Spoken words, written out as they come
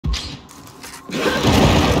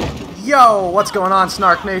Yo, what's going on,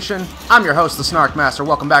 Snark Nation? I'm your host, the Snark Master.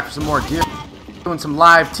 Welcome back for some more gear. Doing some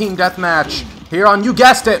live team deathmatch here on, you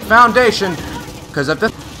guessed it, Foundation. Because if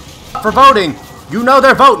this for voting, you know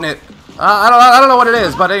they're voting it. I don't know what it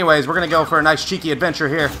is, but anyways, we're gonna go for a nice cheeky adventure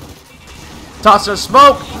here. Toss a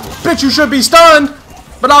smoke. Bitch, you should be stunned,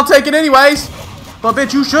 but I'll take it anyways. But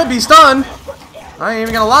bitch, you should be stunned. I ain't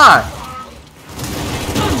even gonna lie.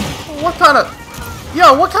 What kind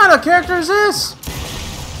of character is this?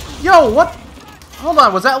 Yo, what? Hold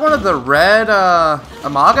on, was that one of the red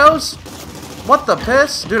IMAGOS? What the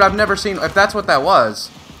piss? Dude, I've never seen, if that's what that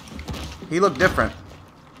was. He looked different.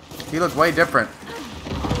 He looked way different.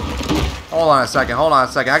 Hold on a second,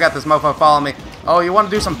 I got this mofo following me. Oh, you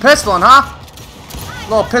want to do some pistoling, huh?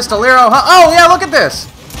 Little pistolero, huh? Oh, yeah, look at this.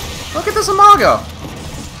 Look at this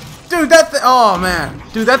IMAGO. Dude, oh, man.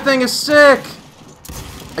 Dude, that thing is sick.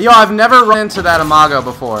 Yo, I've never run into that IMAGO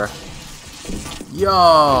before.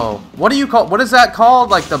 Yo, what is that called?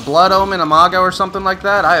 Like the Blood Omen IMAGO or something like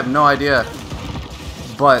that? I have no idea.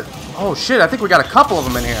 But, oh shit, I think we got a couple of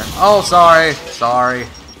them in here. Oh, sorry.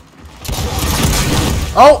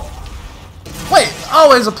 Oh! Wait,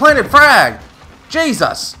 oh, it's a planted frag.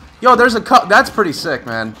 Jesus. Yo, there's that's pretty sick,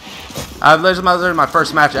 man. There's my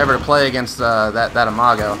first match ever to play against that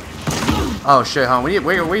IMAGO. Oh shit, home.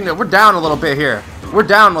 We're down a little bit here. We're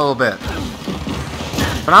down a little bit.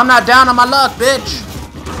 But I'm not down on my luck, bitch.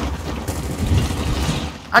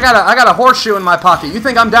 I got a horseshoe in my pocket. You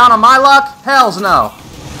think I'm down on my luck? Hells no.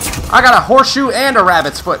 I got a horseshoe and a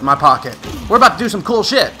rabbit's foot in my pocket. We're about to do some cool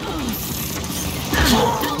shit.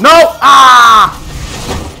 No! Ah!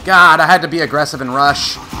 God, I had to be aggressive and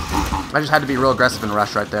rush. I just had to be real aggressive and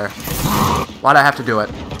rush right there. Why'd I have to do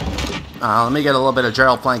it? Let me get a little bit of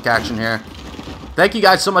Gerald flank action here. Thank you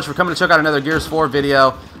guys so much for coming to check out another Gears 4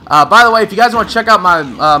 video. By the way, if you guys want to check out my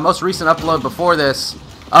most recent upload before this,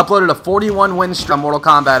 I uploaded a 41 win streak on Mortal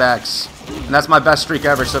Kombat X. And that's my best streak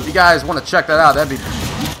ever. So if you guys want to check that out, that'd be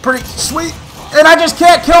pretty sweet. And I just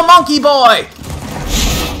can't kill Monkey Boy!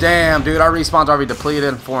 Damn, dude, our respawn's already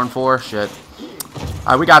depleted. 4 and 4. Shit.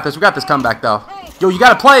 Alright, we got this. We got this comeback, though. Yo, you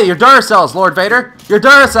gotta play your Duracells, Lord Vader. Your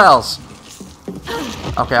Duracells.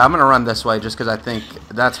 Okay, I'm gonna run this way just because I think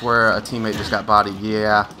that's where a teammate just got bodied.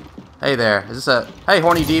 Yeah. Hey there. Is this a... Hey,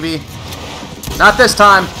 horny DB. Not this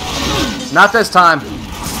time. Not this time.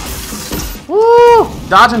 Woo!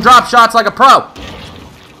 Dodge and drop shots like a pro.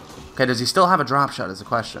 Okay, does he still have a drop shot is the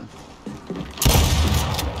question.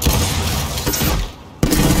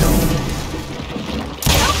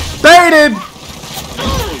 Baited!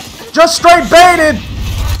 Just straight baited!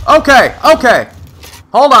 Okay, okay.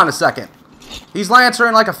 Hold on a second. He's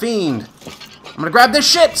lancering like a fiend. I'm gonna grab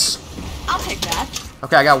this shits! I'll take that.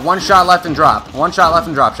 Okay, I got one shot left and drop. One shot left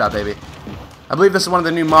and drop shot, baby. I believe this is one of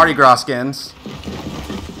the new Mardi Gras skins,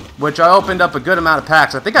 which I opened up a good amount of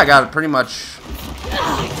packs. I think I got pretty much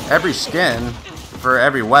every skin for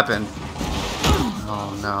every weapon.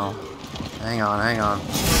 Oh, no. Hang on, hang on.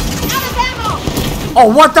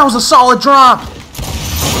 Oh, what? That was a solid drop!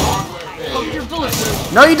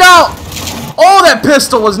 No, you don't! Oh, that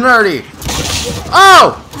pistol was nerdy!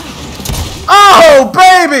 Oh! Oh,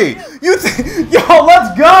 baby! Yo,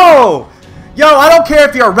 let's go! Yo, I don't care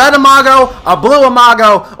if you're a red IMAGO, a blue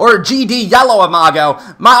IMAGO, or a GD yellow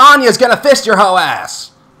IMAGO. My Anya's gonna fist your hoe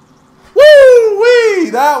ass. Woo-wee!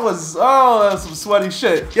 That was some sweaty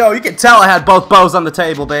shit. Yo, you can tell I had both bows on the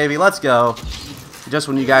table, baby. Let's go. Just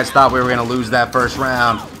when you guys thought we were gonna lose that first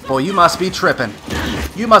round. Boy, you must be tripping.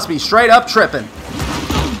 You must be straight up tripping.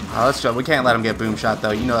 Oh, let's go. We can't let them get boom shot,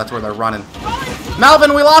 though. You know that's where they're running.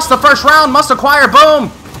 Melvin, we lost the first round. Must acquire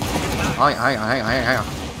boom. Oh, hang on.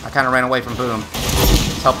 I kind of ran away from boom.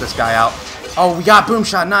 Let's help this guy out. Oh, we got boom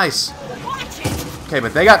shot. Nice. Okay,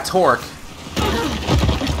 but they got torque.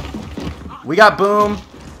 We got boom.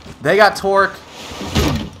 They got torque.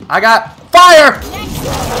 I got fire.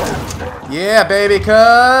 Yeah, baby,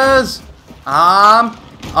 cuz I'm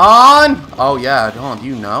on. Oh, yeah. Hold on. Do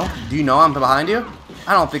you know? Do you know I'm behind you?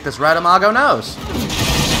 I don't think this red IMAGO knows.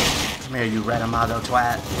 Come here, you red IMAGO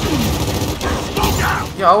twat.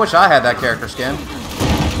 Yo, I wish I had that character skin.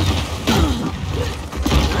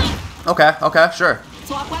 Okay, okay, sure.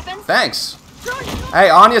 Swap weapons? Thanks. Hey,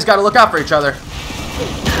 Anya's got to look out for each other.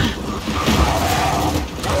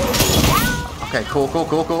 Okay, cool.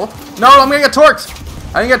 No, I'm gonna get torqued.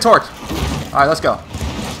 I didn't get torqued. All right, let's go.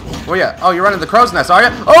 Where you at? Oh, you're running the crow's nest, are you?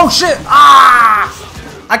 Oh, shit! Ah!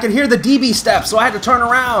 I could hear the DB steps, so I had to turn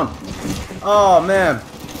around. Oh, man.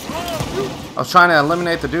 I was trying to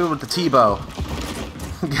eliminate the dude with the T-bow.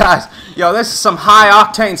 Guys, yo, this is some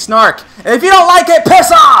high-octane snark. If you don't like it,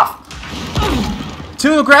 piss off!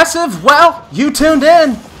 Too aggressive? Well, you tuned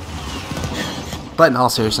in. But in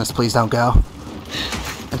all seriousness, please don't go.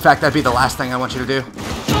 In fact, that'd be the last thing I want you to do.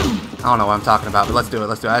 I don't know what I'm talking about, but let's do it.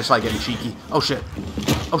 Let's do it. I just like getting cheeky. Oh, shit.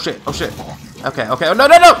 Oh, shit. Oh, shit. Okay, okay. Oh, no,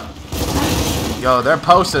 no, no! Yo, they're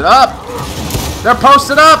posted up. They're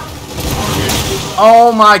posted up.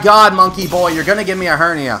 Oh, my God, monkey boy. You're going to give me a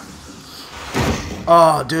hernia.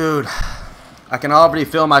 Oh, dude. I can already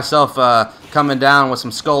feel myself coming down with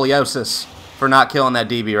some scoliosis for not killing that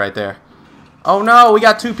DB right there. Oh, no. We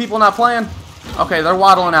got 2 people not playing. Okay, they're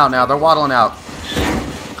waddling out now. They're waddling out.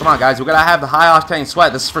 Come on, guys. We got to have the high-octane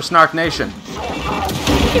sweat. This is for Snark Nation.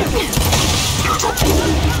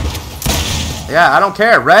 Yeah, I don't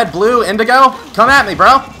care. Red, blue, indigo. Come at me,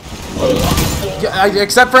 bro.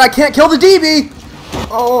 Except for I can't kill the DB.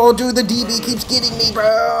 Oh, dude, the DB keeps getting me,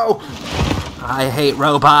 bro. I hate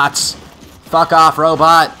robots. Fuck off,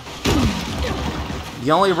 robot.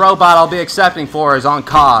 The only robot I'll be accepting for is on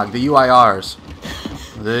COG, the UIRs.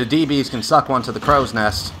 The DBs can suck one to the crow's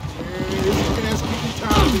nest.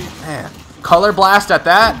 Man, color blast at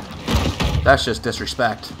that? That's just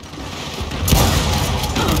disrespect.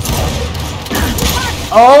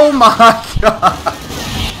 Oh my God!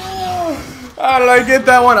 How did I get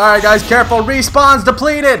that one? Alright guys, careful. Respawn's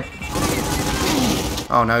depleted!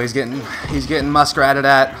 Oh no, he's getting muskratted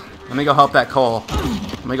at. Let me go help that Cole.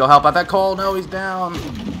 Let me go help out that Cole. No, he's down.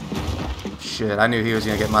 Shit, I knew he was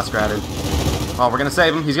gonna get muskratted. Oh, we're gonna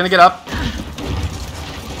save him. He's gonna get up.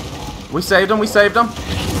 We saved him. We saved him.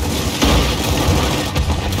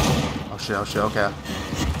 Oh shit, okay.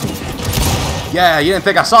 Yeah, you didn't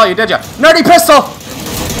think I saw you, did you? Nerdy pistol!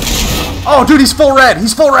 Oh, dude, he's full red.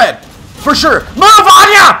 He's full red. For sure. Move,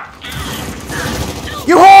 Anya!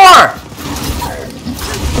 You whore!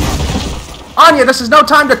 Anya, this is no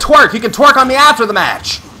time to twerk. You can twerk on me after the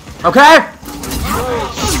match. Okay?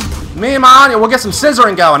 Me and my Anya, we'll get some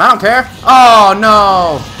scissoring going. I don't care. Oh,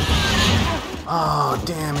 no. Oh,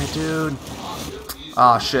 damn it, dude.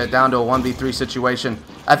 Oh, shit. Down to a 1v3 situation.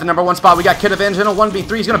 At the number 1 spot, we got Kid Avenge in a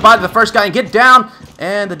 1v3. He's going to body the first guy and get down.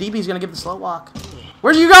 And the DB's going to give the slow walk.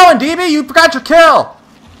 Where's you going, DB? You forgot your kill.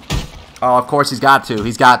 Oh, of course he's got to.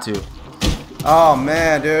 He's got to. Oh,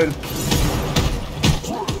 man, dude.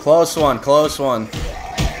 Close one. Close one.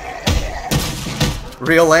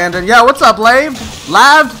 Real Landon. Yeah, what's up, Lave?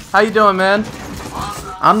 Lav? How you doing, man?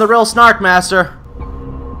 I'm the real Snark Master.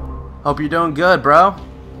 Hope you're doing good, bro.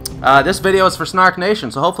 This video is for Snark Nation,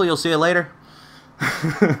 so hopefully you'll see it later.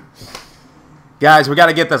 Guys, we got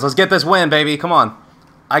to get this. Let's get this win, baby. Come on.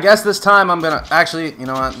 I guess this time I'm going to... Actually, you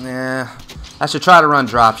know what? Nah. I should try to run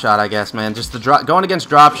drop shot, I guess, man. Just the going against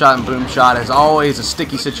drop shot and boom shot is always a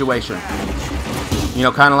sticky situation. You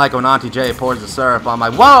know, kind of like when Auntie J pours the syrup on my...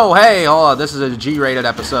 Whoa, hey, oh, this is a G-rated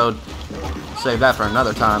episode. Save that for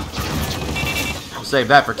another time. Save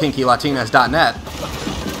that for KinkyLatinas.net.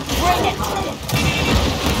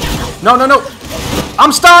 No, no, no.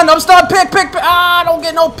 I'm stunned. I'm stunned. Pick, pick, pick. Ah, I don't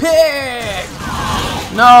get no pick.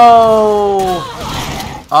 No.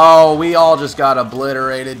 Oh, we all just got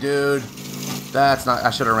obliterated, dude. That's not...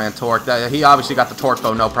 I should have ran Torque. He obviously got the Torque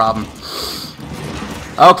bow, no problem.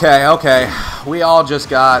 Okay, okay. We all just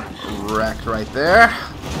got wrecked right there.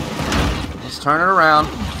 Let's turn it around.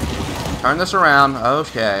 Turn this around.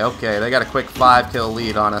 Okay, okay. They got a quick 5-kill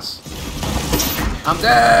lead on us. I'm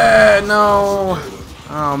dead. No.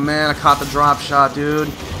 Oh, man. I caught the drop shot, dude.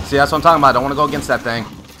 See, that's what I'm talking about. I don't want to go against that thing.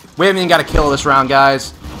 We haven't even got a kill this round,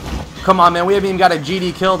 guys. Come on, man. We haven't even got a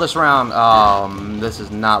GD kill this round. Oh, this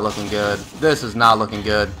is not looking good. This is not looking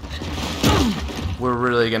good. We're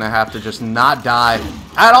really going to have to just not die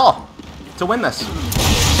at all to win this.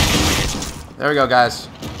 There we go, guys.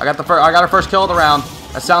 I got our first kill of the round.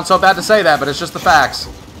 That sounds so bad to say that, but it's just the facts.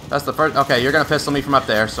 That's the first. Okay, you're going to pistol me from up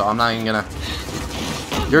there, so I'm not even going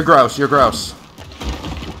to. You're gross. You're gross.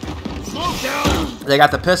 They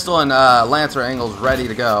got the pistol and Lancer angles ready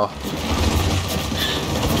to go.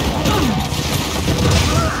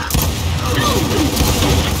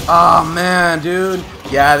 Oh, man, dude.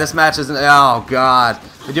 Yeah, this match isn't... Oh, God.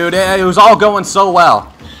 Dude, it was all going so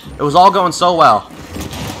well. It was all going so well.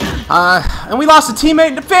 And we lost a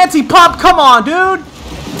teammate to Fancy Pup. Come on, dude.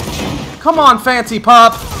 Come on, Fancy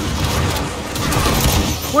Pup.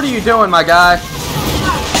 What are you doing, my guy?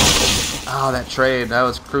 Oh, that trade. That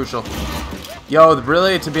was crucial. Yo,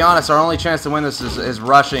 really, to be honest, our only chance to win this is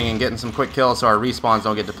rushing and getting some quick kills so our respawns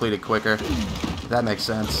don't get depleted quicker. That makes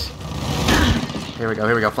sense. Here we go,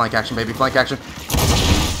 here we go. Flank action, baby. Flank action.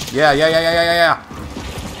 Yeah, yeah, yeah, yeah, yeah, yeah.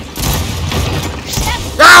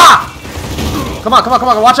 Ah! Come on, come on, come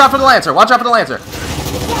on. Watch out for the Lancer. Watch out for the Lancer.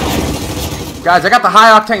 Guys, I got the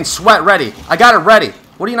high octane sweat ready. I got it ready.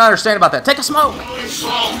 What do you not understand about that? Take a smoke.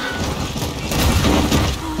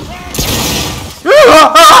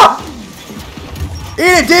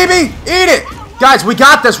 Eat it, DB! Eat it! Guys, we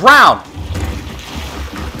got this round!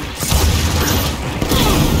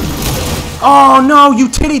 Oh no, you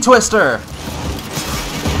titty twister!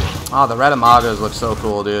 Oh, the red IMAGOS look so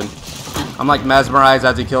cool, dude. I'm like mesmerized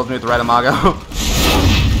as he kills me with the red IMAGO.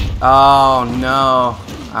 Oh no.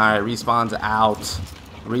 Alright, respawns out.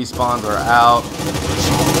 Respawns are out.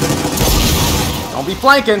 Don't be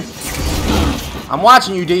flanking. I'm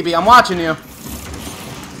watching you, DB. I'm watching you.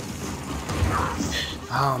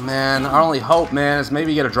 Oh man, our only hope, man, is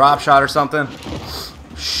maybe get a drop shot or something.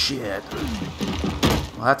 Shit.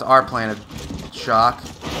 Well, that's our planted shock.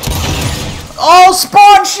 Oh,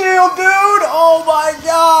 spawn shield, dude! Oh my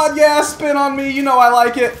god, yeah, spin on me. You know I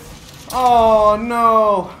like it. Oh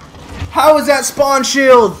no. How is that spawn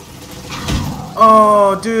shield?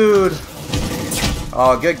 Oh, dude.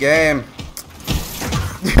 Oh, good game.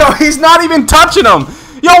 Yo, he's not even touching him.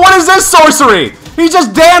 Yo, what is this sorcery? He's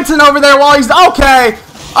just dancing over there while he's... Okay.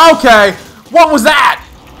 Okay. What was that?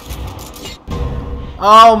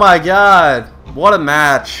 Oh, my God. What a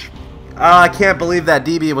match. Oh, I can't believe that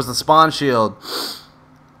DB was the spawn shield.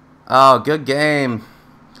 Oh, good game.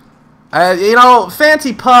 You know,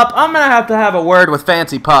 Fancy Pup, I'm going to have a word with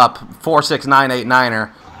Fancy Pup,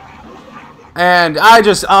 46989er. And I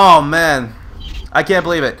just... Oh, man. I can't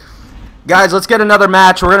believe it. Guys, let's get another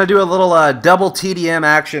match. We're going to do a little double TDM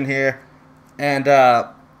action here. And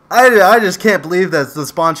I just can't believe that's the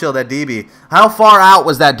spawn shield at DB. How far out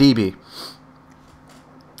was that DB?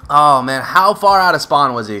 Oh, man. How far out of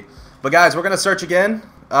spawn was he? But, guys, we're going to search again.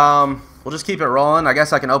 We'll just keep it rolling. I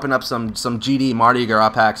guess I can open up some GD Mardi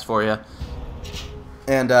Gras packs for you.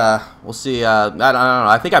 And we'll see. I don't know.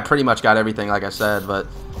 I think I pretty much got everything, like I said. But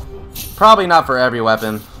probably not for every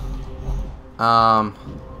weapon.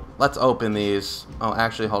 Let's open these. Oh,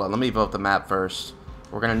 actually, hold on. Let me vote the map first.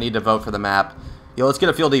 We're going to need to vote for the map. Yo, let's get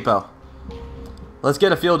a fuel depot. Let's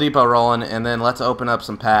get a fuel depot rolling, and then let's open up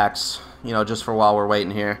some packs, you know, just for while we're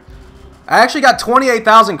waiting here. I actually got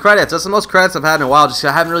 28,000 credits. That's the most credits I've had in a while. Just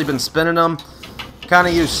I haven't really been spending them. Kind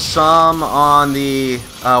of used some on the,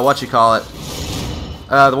 whatever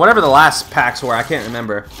the last packs were. I can't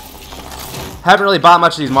remember. Haven't really bought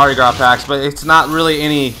much of these Mardi Gras packs, but it's not really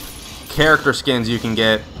any character skins you can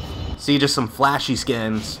get. See, just some flashy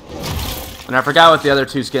skins. And I forgot what the other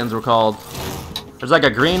two skins were called. There's like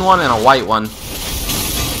a green one and a white one.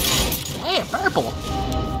 Hey, purple.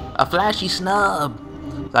 A flashy snub.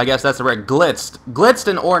 So I guess that's the right. Glitzed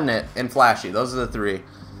and ornate and flashy. Those are the three.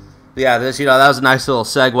 But yeah, this, you know, that was a nice little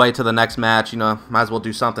segue to the next match. You know, might as well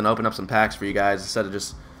do something. Open up some packs for you guys instead of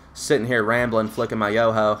just sitting here rambling, flicking my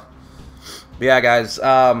yo-ho. But yeah, guys.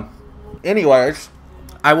 Anyways,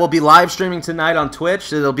 I will be live streaming tonight on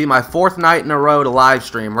Twitch. It'll be my 4th night in a row to live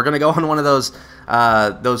stream. We're gonna go on one of those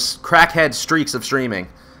crackhead streaks of streaming.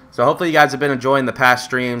 So hopefully you guys have been enjoying the past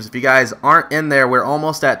streams. If you guys aren't in there, we're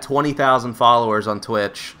almost at 20,000 followers on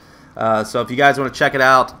Twitch. So if you guys want to check it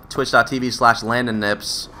out,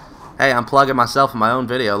 twitch.tv/LandonNips. Hey, I'm plugging myself in my own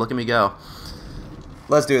video. Look at me go.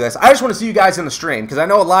 Let's do this. I just want to see you guys in the stream, because I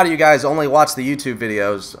know a lot of you guys only watch the YouTube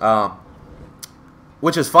videos,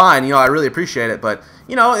 which is fine. You know, I really appreciate it. But,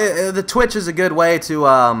 you know, the Twitch is a good way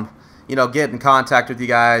to, you know, get in contact with you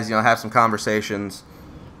guys, you know, have some conversations.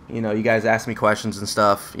 You know, you guys ask me questions and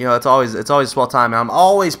stuff. You know, it's always a swell time. And I'm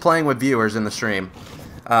always playing with viewers in the stream.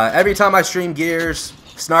 Every time I stream Gears,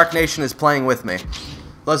 Snark Nation is playing with me.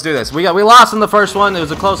 Let's do this. We lost in the first one. It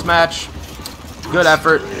was a close match. Good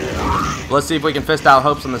effort. Let's see if we can fist out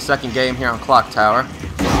hopes in the second game here on Clock Tower.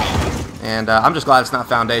 And I'm just glad it's not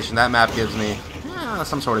Foundation. That map gives me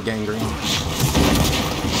some sort of gangrene.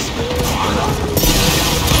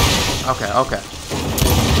 Okay, okay.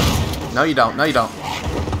 No, you don't. No, you don't.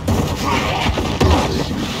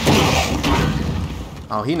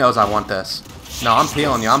 Oh, he knows I want this. No, I'm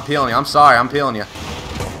peeling you. I'm peeling you. I'm sorry. I'm peeling you.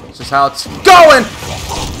 It's just how it's going!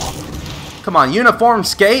 Come on, Uniform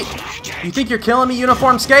Skate. You think you're killing me,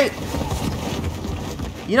 Uniform Skate?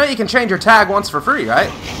 You know you can change your tag once for free, right?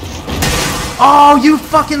 Oh, you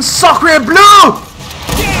fucking sacre bleu! Down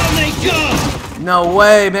they go! No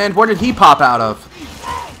way, man. Where did he pop out of?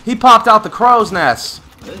 He popped out the crow's nest.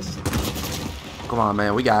 Come on,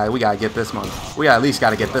 man. We gotta get this one. We at least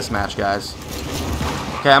gotta get this match, guys.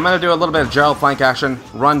 Okay, I'm gonna do a little bit of Gerald flank action.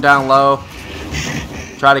 Run down low.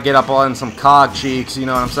 Try to get up on some cog cheeks, you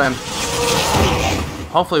know what I'm saying?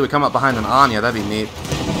 Hopefully we come up behind an Anya. That'd be neat.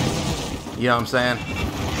 You know what I'm saying?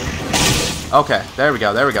 Okay, there we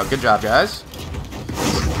go. There we go. Good job, guys.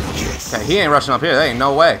 Okay, he ain't rushing up here. There ain't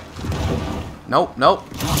no way. Nope, nope.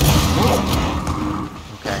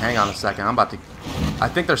 Okay, hang on a second. I'm about to... I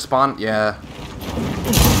think they're spawned... Yeah.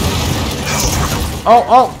 Oh,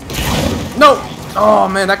 oh! No! Oh,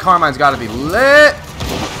 man, that Carmine's got to be lit.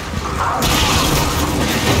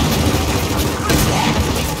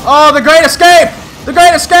 Oh, the Great Escape! The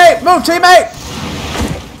Great Escape! Move, teammate!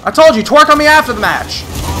 I told you, twerk on me after the match.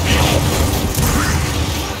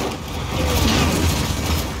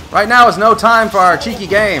 Right now is no time for our cheeky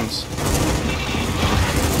games.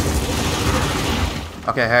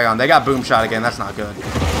 Okay, hang on. They got boom shot again. That's not good.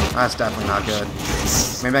 That's definitely not good.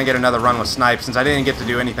 Maybe I can get another run with snipe since I didn't get to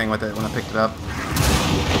do anything with it when I picked it up.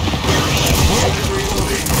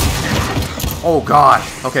 Oh, God.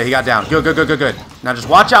 Okay, he got down. Good, good, good, good, good. Now just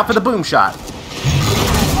watch out for the boom shot.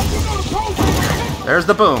 There's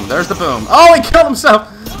the boom. There's the boom. Oh, he killed himself.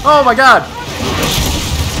 Oh, my God.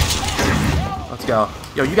 Let's go.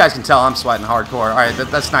 Yo, you guys can tell I'm sweating hardcore. All right,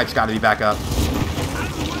 that snipe's got to be back up.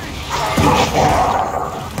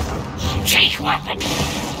 Change weapon.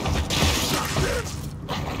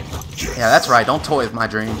 Yeah, that's right. Don't toy with my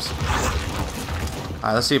dreams. All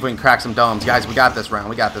right, let's see if we can crack some domes. Guys, we got this round.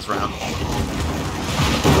 We got this round.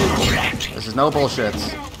 This is no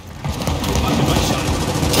bullshits.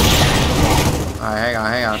 All right, hang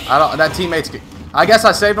on, hang on. That teammate's good. I guess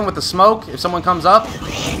I saved him with the smoke if someone comes up.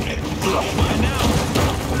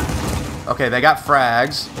 Okay, they got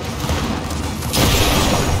frags.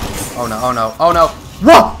 Oh, no, oh, no, oh, no.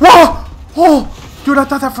 Whoa, whoa! Oh, dude, I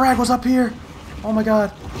thought that frag was up here. Oh, my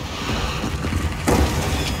God.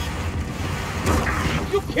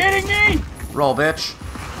 You kidding me? Roll, bitch.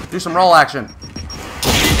 Do some roll action.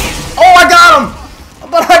 Oh, I got him!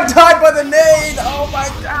 But I died by the nade! Oh, my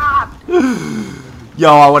God! Yo,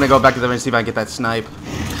 I want to go back to them and see if I can get that snipe.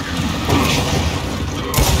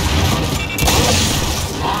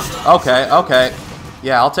 Okay, okay.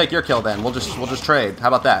 Yeah, I'll take your kill then. We'll just trade. How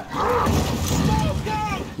about that?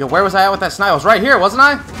 Yo, where was I at with that snipe? I was right here, wasn't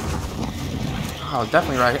I? Oh, I was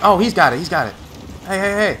definitely right here. Oh, he's got it. He's got it. Hey,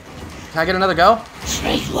 hey, hey. Can I get another go?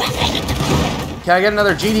 Can I get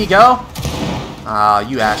another GD go? Ah,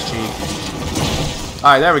 you ass cheek.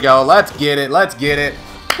 Alright, there we go. Let's get it. Let's get it.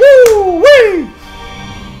 Woo-wee!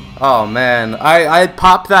 Oh, man. I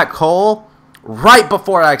popped that coal right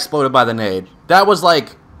before I exploded by the nade. That was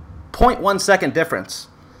like 0.1 second difference.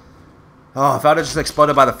 Oh, if I would have just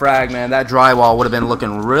exploded by the frag, man, that drywall would have been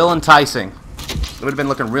looking real enticing. It would have been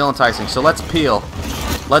looking real enticing. So let's peel.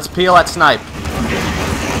 Let's peel at snipe.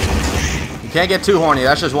 You can't get too horny.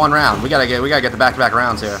 That's just one round. We gotta get the back-to-back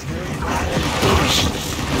rounds here.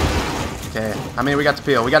 Okay, how many we got to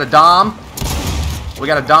peel? We got a dom. We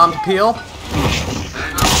got a dom to peel.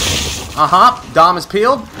 Dom is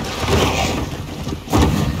peeled.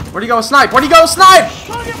 Where'd he go with snipe? Where'd he go with snipe?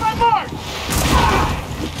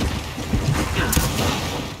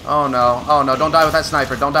 Oh no, oh no, don't die with that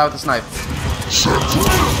sniper. Don't die with the snipe.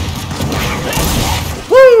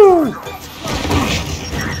 Woo!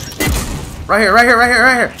 Right here, right here, right here,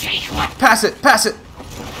 right here. Pass it, pass it.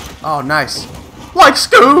 Oh, nice. Like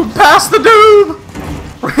Scoob, pass the doob.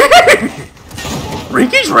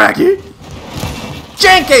 Rinky's Racky.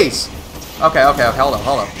 Jankies. Okay, okay, okay, hold up,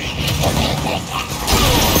 hold up.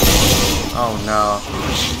 Oh no.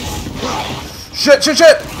 Shit, shit,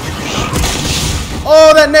 shit.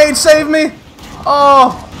 Oh, that nade saved me.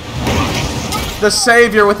 Oh. The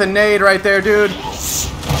savior with a nade right there, dude.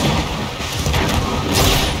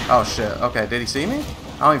 Oh shit. Okay, did he see me?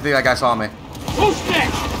 I don't even think that guy saw me.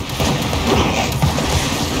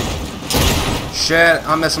 Shit,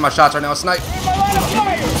 I'm missing my shots right now. Snipe.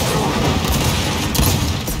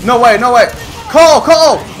 No way, no way. Cole,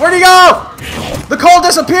 Cole, where'd he go? The Cole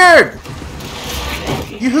disappeared.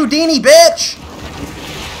 You Houdini, bitch.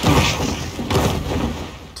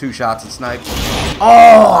 2 shots and snipe.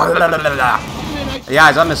 Oh, la, la, la, la. Yeah,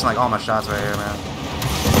 guys, I'm missing like all my shots right here, man.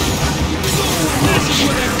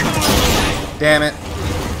 Damn it.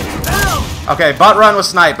 Okay, butt run with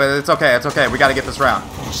snipe, but it's okay, it's okay. We gotta get this round.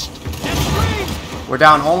 We're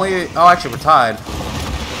down only... Oh, actually, we're tied.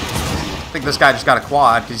 I think this guy just got a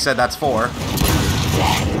quad, because he said that's 4.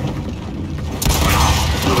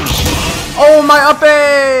 Oh, my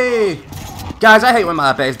uppy! Guys, I hate when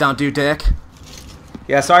my uppies don't do dick.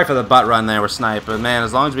 Yeah, sorry for the butt run there with snipe, but man,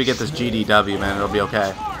 as long as we get this GDW, man, it'll be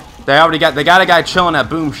okay. They got a guy chilling at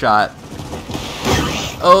boom shot.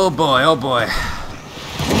 Oh boy, oh boy.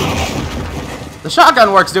 The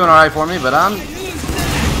shotgun work's doing alright for me, but I'm...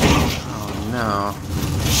 Oh no.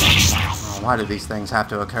 Oh, why do these things have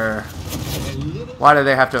to occur? Why do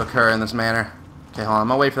they have to occur in this manner? Okay, hold on, I'm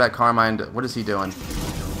gonna wait for that Carmine to... What is he doing? Go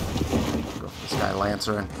for this guy,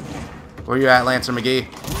 Lancer. Where you at, Lancer McGee?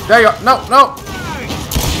 There you go! No, no!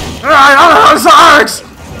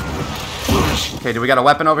 Okay, do we got a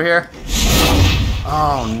weapon over here?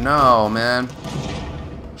 Oh no, man.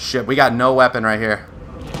 Shit, we got no weapon right here.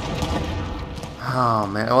 Oh,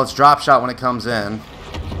 man. Well, it's drop shot when it comes in.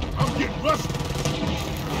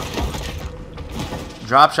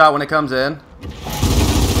 Drop shot when it comes in.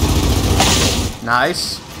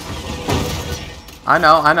 Nice. I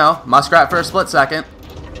know. Muskrat for a split second.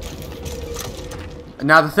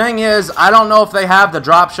 Now, the thing is, I don't know if they have the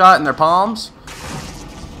drop shot in their palms.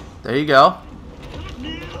 There you go.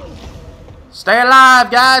 Stay alive,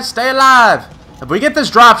 guys. Stay alive. If we get this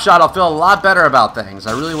drop shot, I'll feel a lot better about things.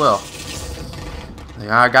 I really will. The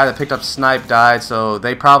guy that picked up snipe died, so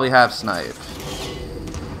they probably have snipe.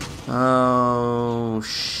 Oh,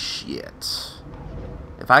 shit.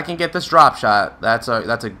 If I can get this drop shot, that's a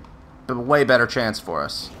way better chance for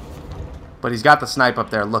us. But he's got the snipe up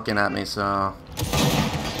there looking at me, so...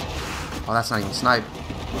 Oh, that's not even snipe.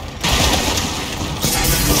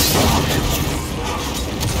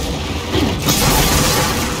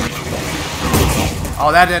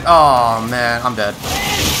 Oh, that did... Oh, man, I'm dead.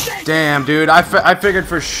 Damn, dude. I figured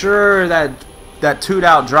for sure that 2'd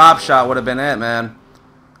out drop shot would have been it, man.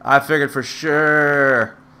 I figured for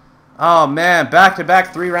sure. Oh, man.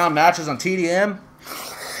 Back-to-back 3-round matches on TDM.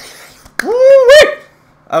 Woo-wee!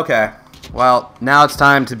 Okay. Well, now it's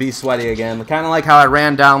time to be sweaty again. Kind of like how I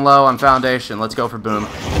ran down low on Foundation. Let's go for boom.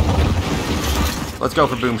 Let's go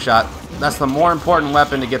for boom shot. That's the more important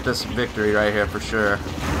weapon to get this victory right here for sure.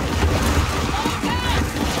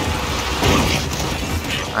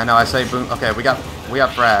 I know, I say boom. Okay, we got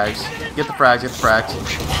frags. Get the frags, get the frags.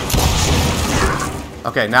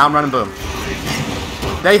 Okay, now I'm running boom.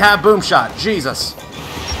 They have boom shot. Jesus.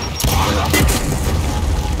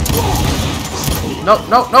 No,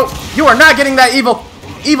 no, no. You are not getting that evil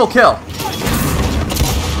kill.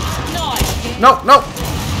 No, no.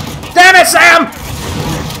 Damn it, Sam!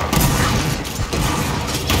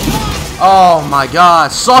 Oh my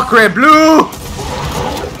god. Sacre bleu!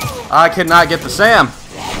 I could not get the Sam.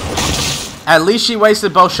 At least she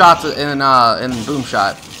wasted both shots in boom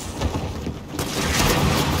shot.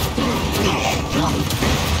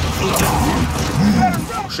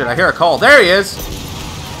 Oh, shit, I hear a call. There he is.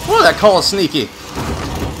 Whoa, that call is sneaky.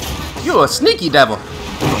 You a sneaky devil.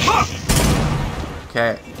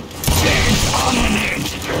 Okay.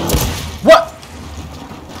 What?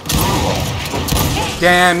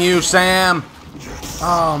 Damn you, Sam.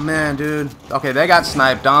 Oh, man, dude. Okay, they got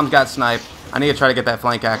sniped. Dom's got sniped. I need to try to get that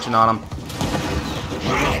flank action on him.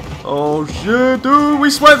 Oh, shit, dude. We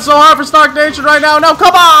sweat so hard for Stark Nation right now. No,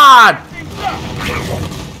 come on!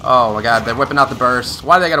 Oh, my God. They're whipping out the burst.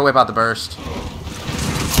 Why do they got to whip out the burst?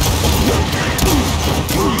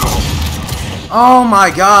 Oh,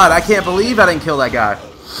 my God. I can't believe I didn't kill that guy.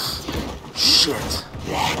 Shit.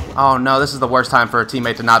 Oh, no. This is the worst time for a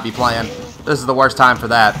teammate to not be playing. This is the worst time for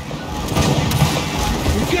that.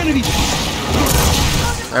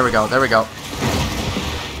 There we go. There we go.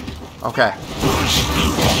 Okay.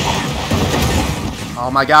 Oh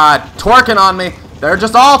my god. Twerking on me. They're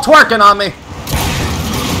just all twerking on me.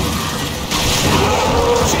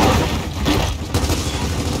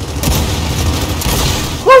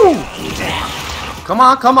 Woo! Come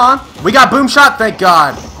on, come on. We got boom shot, thank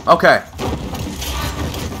god. Okay.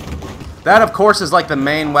 That, of course, is like the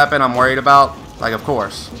main weapon I'm worried about. Like, of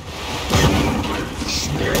course.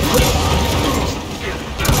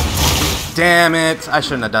 Damn it. I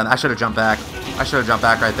shouldn't have done that. I should have jumped back. I should have jumped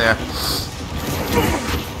back right there.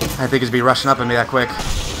 I think he'd be rushing up at me that quick.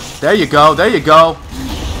 There you go. There you go.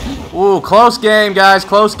 Ooh, close game, guys.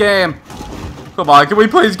 Close game. Come on. Can we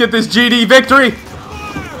please get this GD victory?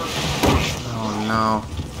 Oh, no.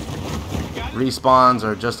 Respawns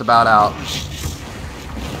are just about out.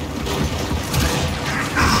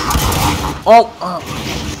 Oh.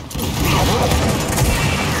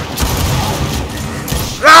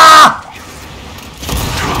 Ah!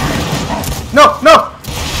 No, no!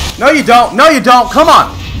 No, you don't. No, you don't. Come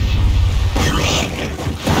on.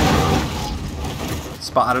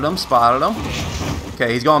 Spotted him. Spotted him.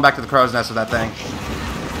 Okay, he's going back to the crow's nest with that thing.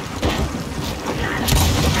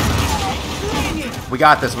 We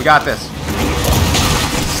got this. We got this.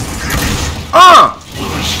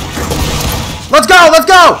 Let's go. Let's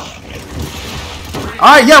go.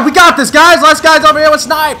 Alright, yeah, we got this, guys. Last guy's over here with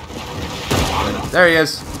snipe. There he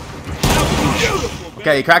is.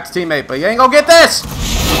 Okay, he cracked his teammate, but he ain't gonna get this.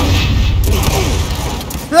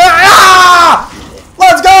 Ah!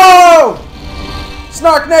 Let's go!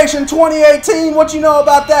 Snark Nation 2018, what you know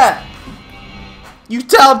about that? You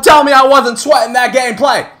tell me I wasn't sweating that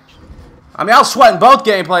gameplay. I mean, I was sweating both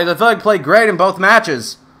gameplays. I feel like I played great in both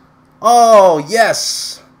matches. Oh,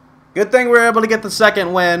 yes. Good thing we were able to get the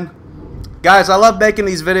second win. Guys, I love making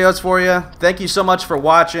these videos for you. Thank you so much for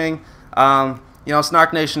watching. You know,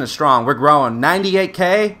 Snark Nation is strong. We're growing.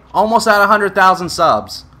 98K, almost at 100,000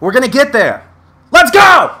 subs. We're going to get there. Let's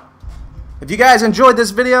go! If you guys enjoyed this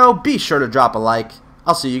video, be sure to drop a like.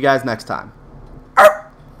 I'll see you guys next time.